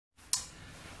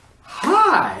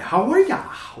Hi, how are ya?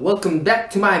 Welcome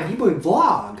back to my Bboy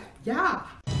vlog. Yeah.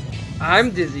 I'm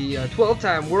Dyzee, a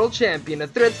 12-time world champion, a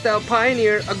thread style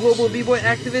pioneer, a global b-boy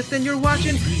activist, and you're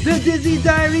watching the Dyzee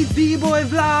Diaries b-boy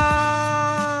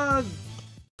vlog!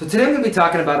 So today I'm going to be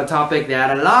talking about a topic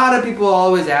that a lot of people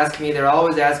always ask me. They're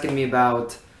always asking me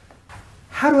about,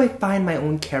 how do I find my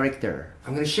own character?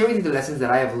 I'm going to share with you the lessons that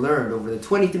I have learned over the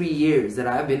 23 years that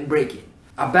I've been breaking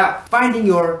about finding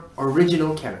your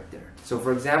original character. So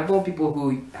for example, people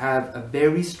who have a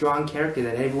very strong character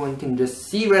that everyone can just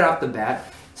see right off the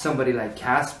bat, somebody like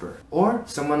Casper, or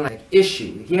someone like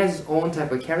Issue. He has his own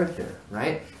type of character,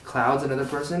 right? Cloud's another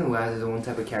person who has his own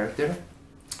type of character.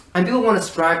 And people want to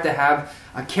strive to have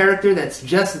a character that's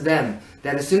just them,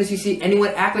 that as soon as you see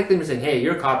anyone act like them, you're saying, hey,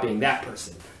 you're copying that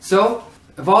person. So,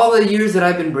 of all the years that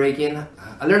I've been breaking,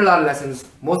 I learned a lot of lessons.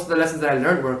 Most of the lessons that I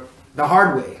learned were the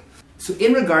hard way. So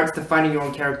in regards to finding your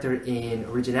own character in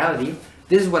originality,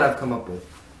 this is what I've come up with.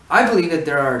 I believe that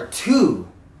there are two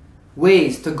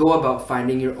ways to go about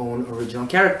finding your own original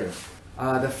character.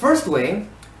 The first way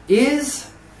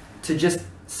is to just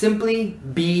simply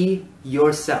be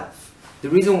yourself. The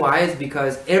reason why is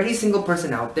because every single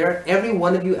person out there, every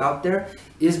one of you out there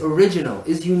is original,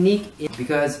 is unique,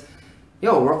 because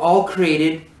we're all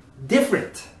created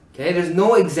different. Okay, there's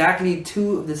no exactly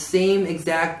two of the same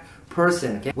exact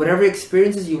person. Okay? Whatever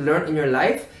experiences you learn in your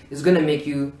life is going to make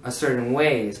you a certain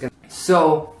way.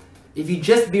 So if you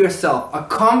just be yourself, a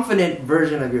confident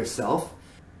version of yourself,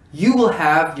 you will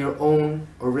have your own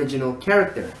original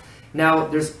character. Now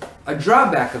there's a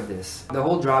drawback of this. The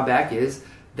whole drawback is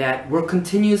that we're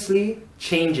continuously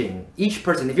changing. Each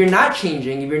person, if you're not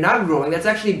changing, if you're not growing, that's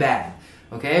actually bad.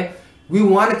 Okay? We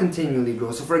want to continually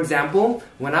grow. So for example,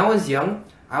 when I was young,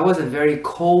 I was a very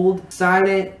cold,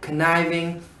 silent,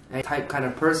 conniving type kind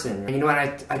of person. And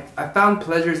I found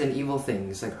pleasures in evil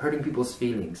things, like hurting people's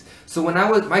feelings. So when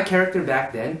my character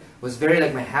back then was very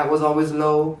like, my hat was always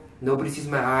low, nobody sees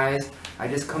my eyes, I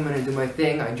just come in and do my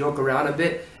thing, I joke around a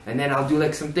bit, and then I'll do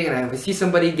like something, and if I see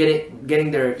somebody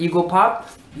getting their ego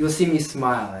popped, you'll see me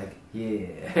smile, like,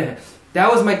 yeah.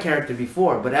 That was my character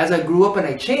before, but as I grew up and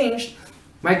I changed,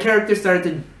 my character started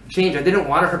to change. I didn't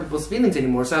want to hurt people's feelings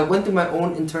anymore, so I went through my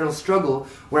own internal struggle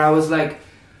where I was like,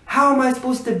 how am I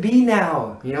supposed to be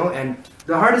now? And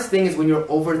the hardest thing is when you're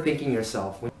overthinking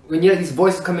yourself. When you have these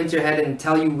voices come into your head and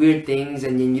tell you weird things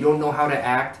and you don't know how to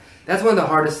act. That's one of the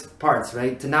hardest parts,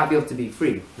 right? To not be able to be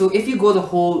free. So if you go the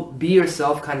whole be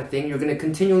yourself kind of thing, you're going to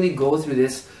continually go through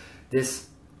this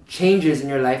changes in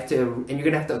your life and you're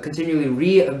going to have to continually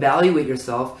reevaluate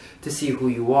yourself to see who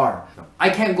you are. I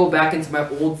can't go back into my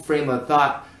old frame of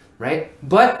thought, right?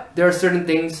 But there are certain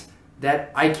things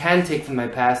that I can take from my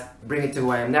past, bring it to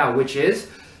who I am now, which is,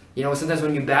 sometimes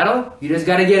when you battle, you just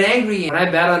gotta get angry. When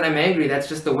I battle and I'm angry, that's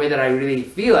just the way that I really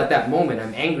feel at that moment.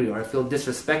 I'm angry, or I feel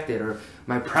disrespected, or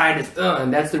my pride is,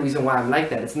 and that's the reason why I'm like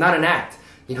that. It's not an act.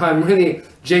 I'm really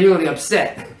genuinely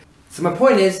upset. So my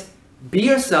point is, be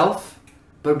yourself,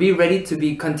 but be ready to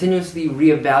be continuously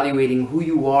reevaluating who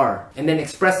you are, and then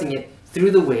expressing it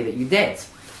through the way that you dance.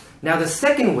 Now the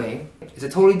second way is a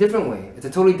totally different way. It's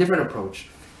a totally different approach.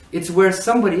 It's where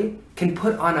somebody can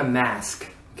put on a mask,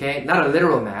 okay? Not a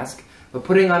literal mask, but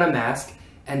putting on a mask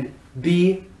and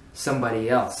be somebody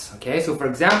else, okay? So for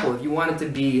example, if you wanted to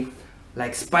be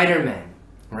like Spider-Man,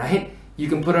 right? You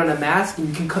can put on a mask and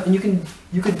you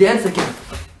can dance like him.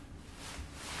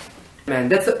 Man,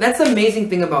 that's the amazing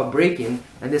thing about breaking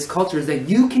and this culture is that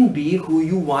you can be who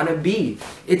you want to be.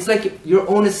 It's like your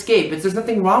own escape. There's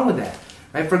nothing wrong with that,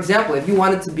 right? For example, if you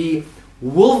wanted to be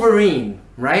Wolverine,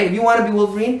 right? If you want to be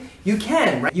Wolverine, you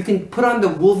can, right? You can put on the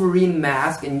Wolverine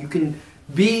mask and you can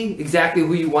be exactly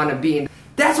who you want to be. And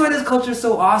that's why this culture is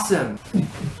so awesome.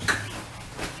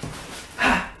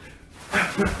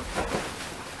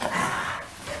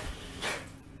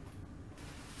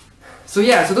 So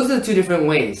those are the two different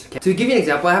ways. Okay? To give you an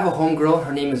example, I have a homegirl,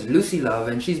 her name is Lucy Love,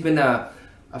 and she's been a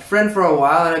friend for a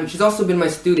while, and she's also been my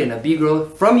student, a B-girl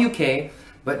from UK,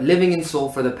 but living in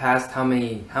Seoul for the past how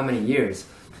many years.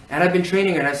 And I've been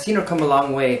training her and I've seen her come a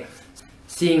long way,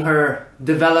 seeing her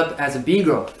develop as a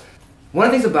B-girl. One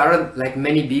of the things about her, like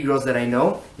many B-girls that I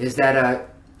know, is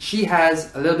that she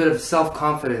has a little bit of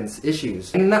self-confidence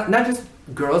issues. And not just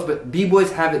girls, but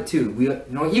B-boys have it too.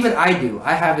 Even I do.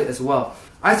 I have it as well.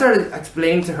 I started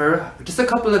explaining to her just a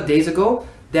couple of days ago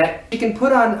that she can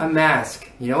put on a mask,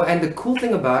 and the cool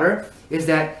thing about her is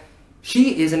that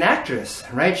she is an actress,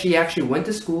 right? She actually went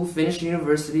to school, finished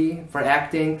university for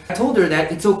acting. I told her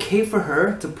that it's okay for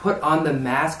her to put on the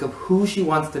mask of who she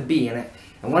wants to be. And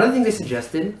one of the things I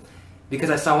suggested, because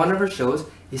I saw one of her shows,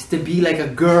 is to be like a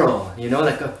girl,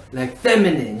 like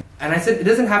feminine. And I said, it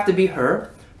doesn't have to be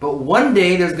her, but one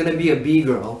day there's gonna be a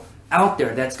B-girl out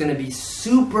there that's gonna be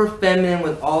super feminine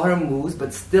with all her moves,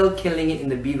 but still killing it in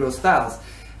the B-girl styles.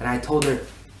 And I told her,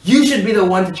 you should be the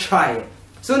one to try it.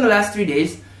 So in the last 3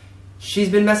 days, she's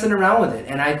been messing around with it,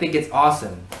 and I think it's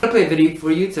awesome. I'm gonna play a video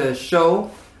for you to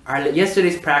show our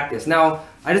yesterday's practice. Now,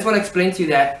 I just want to explain to you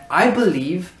that I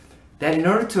believe that in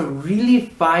order to really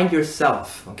find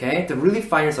yourself, okay, to really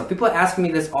find yourself, people ask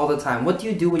me this all the time, what do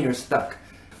you do when you're stuck?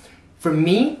 For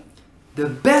me, the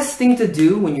best thing to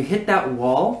do when you hit that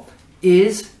wall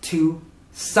is to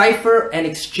cipher and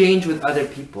exchange with other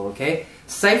people, okay?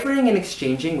 Ciphering and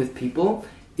exchanging with people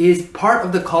is part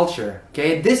of the culture,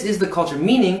 okay? This is the culture,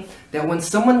 meaning that when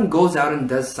someone goes out and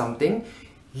does something,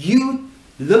 you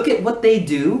look at what they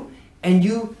do and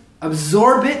you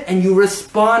absorb it and you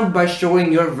respond by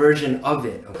showing your version of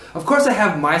it. Of course I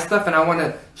have my stuff and I want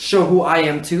to show who I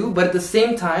am too, but at the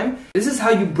same time, this is how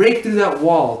you break through that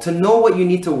wall to know what you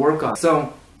need to work on.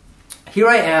 So here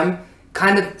I am,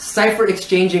 kind of cipher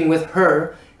exchanging with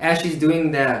her as she's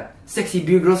doing the sexy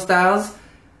B-girl styles.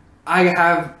 I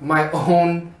have my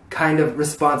own kind of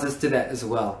responses to that as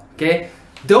well, okay?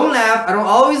 Don't laugh, I don't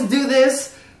always do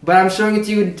this, but I'm showing it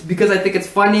to you because I think it's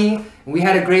funny. We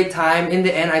had a great time. In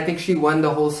the end, I think she won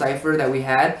the whole cipher that we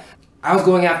had. I was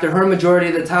going after her majority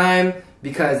of the time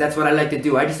because that's what I like to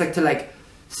do. I just like to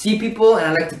see people and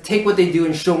I like to take what they do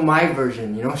and show my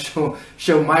version, you know,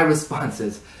 show my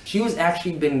responses. She was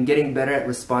actually been getting better at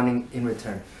responding in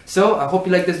return. So I hope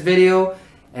you like this video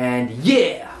and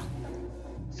yeah!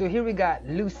 So here we got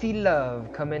Lucy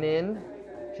Love coming in.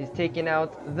 She's taking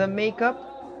out the makeup.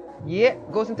 Yeah,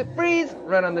 goes into freeze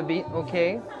right on the beat,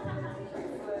 okay.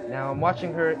 Now I'm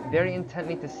watching her very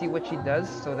intently to see what she does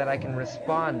so that I can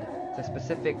respond to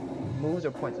specific moves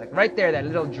or points. Like right there, that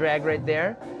little drag right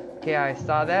there. Okay, I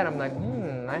saw that, I'm like,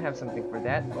 I have something for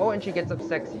that. Oh, and she gets up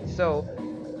sexy. So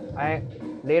I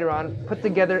later on put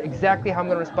together exactly how I'm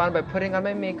gonna respond by putting on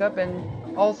my makeup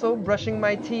and also brushing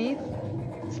my teeth,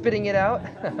 spitting it out.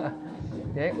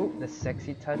 Okay, ooh, the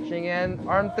sexy touching and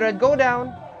arm thread go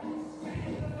down.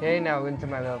 Okay, now into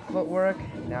my little footwork,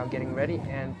 now getting ready,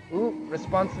 and ooh,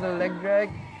 response to the leg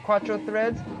drag, quattro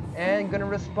threads, and gonna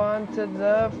respond to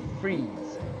the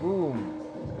freeze. Boom.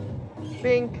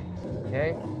 Bink.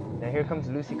 Okay, now here comes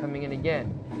Lucy coming in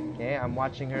again. Okay, I'm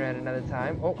watching her at another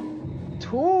time. Oh,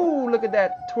 look at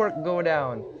that twerk go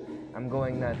down. I'm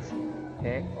going nuts.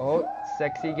 Okay, oh,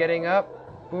 sexy getting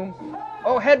up. Boom.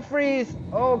 Oh, head freeze.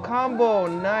 Oh, combo.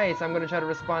 Nice. I'm gonna try to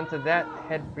respond to that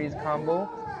head freeze combo.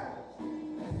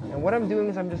 And what I'm doing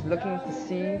is I'm just looking to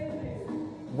see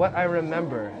what I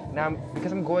remember. Now,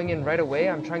 because I'm going in right away,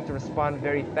 I'm trying to respond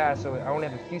very fast, so I only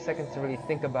have a few seconds to really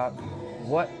think about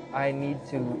what I need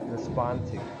to respond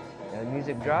to. Now, the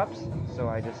music drops, so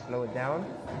I just slow it down.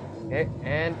 Okay,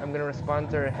 and I'm gonna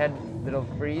respond to her head little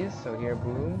freeze. So here,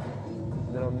 boom,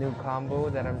 little new combo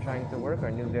that I'm trying to work,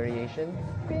 or new variation.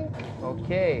 Bink.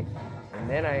 Okay, and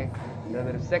then a little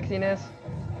bit of sexiness.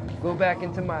 Go back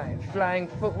into my flying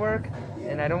footwork,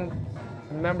 and I don't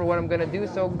remember what I'm gonna do,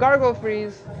 so gargle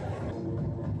freeze.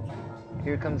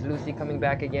 Here comes Lucy coming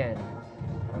back again.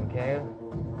 Okay,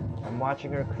 I'm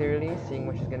watching her clearly, seeing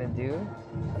what she's gonna do.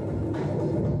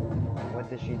 What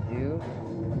does she do?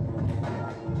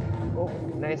 Oh,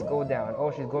 nice go down. Oh,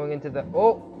 she's going into the,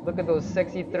 oh, look at those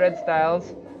sexy thread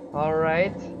styles. All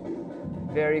right,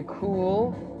 very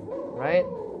cool, right?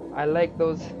 I like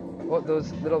those, oh,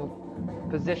 those little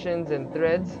positions and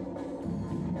threads.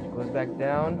 Goes back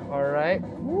down. All right.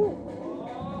 Woo.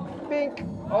 Bink.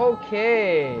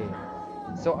 Okay.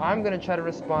 So I'm gonna try to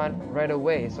respond right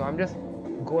away. So I'm just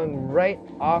going right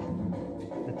off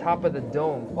the top of the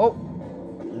dome. Oh,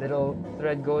 little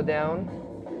thread go down.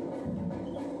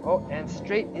 Oh, and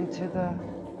straight into the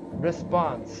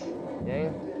response.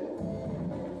 Okay.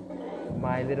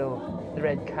 My little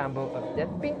thread combo of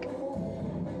that. Bink.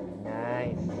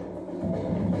 Nice.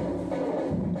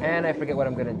 And I forget what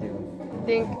I'm gonna do.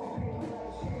 Dink.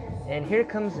 And here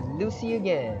comes Lucy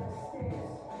again.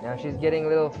 Now she's getting a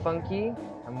little funky.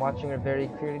 I'm watching her very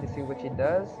clearly to see what she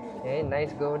does. Okay,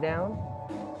 nice go down.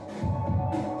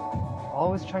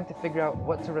 Always trying to figure out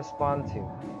what to respond to.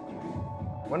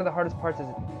 One of the hardest parts is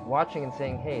watching and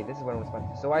saying, hey, this is what I'm responding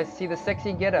to. So I see the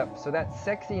sexy get up. So that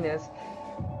sexiness,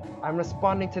 I'm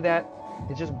responding to that.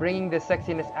 It's just bringing the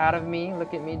sexiness out of me.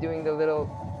 Look at me doing the little,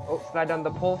 oh, slide down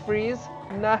the pole freeze.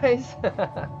 Nice.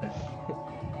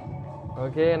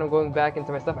 Okay, and I'm going back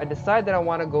into my stuff. I decide that I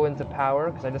want to go into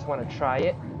power because I just want to try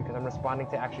it because I'm responding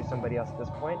to actually somebody else at this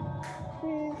point.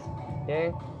 Freeze.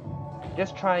 Okay,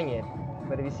 just trying it.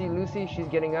 But if you see Lucy, she's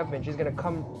getting up and she's going to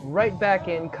come right back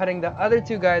in, cutting the other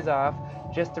two guys off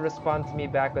just to respond to me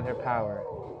back with her power.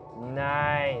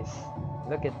 Nice.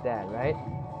 Look at that, right?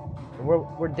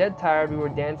 We're dead tired. We were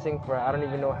dancing for I don't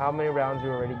even know how many rounds we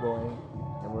were already going,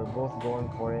 and we're both going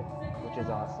for it, which is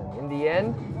awesome. In the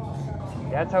end,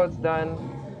 that's how it's done.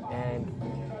 And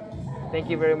thank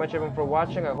you very much everyone for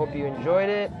watching. I hope you enjoyed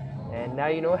it, and now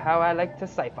you know how I like to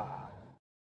cypher.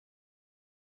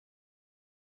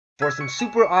 For some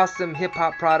super awesome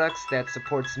hip-hop products that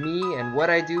supports me and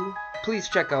what I do, please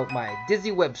check out my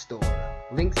Dyzee web store.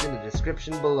 Links in the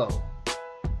description below.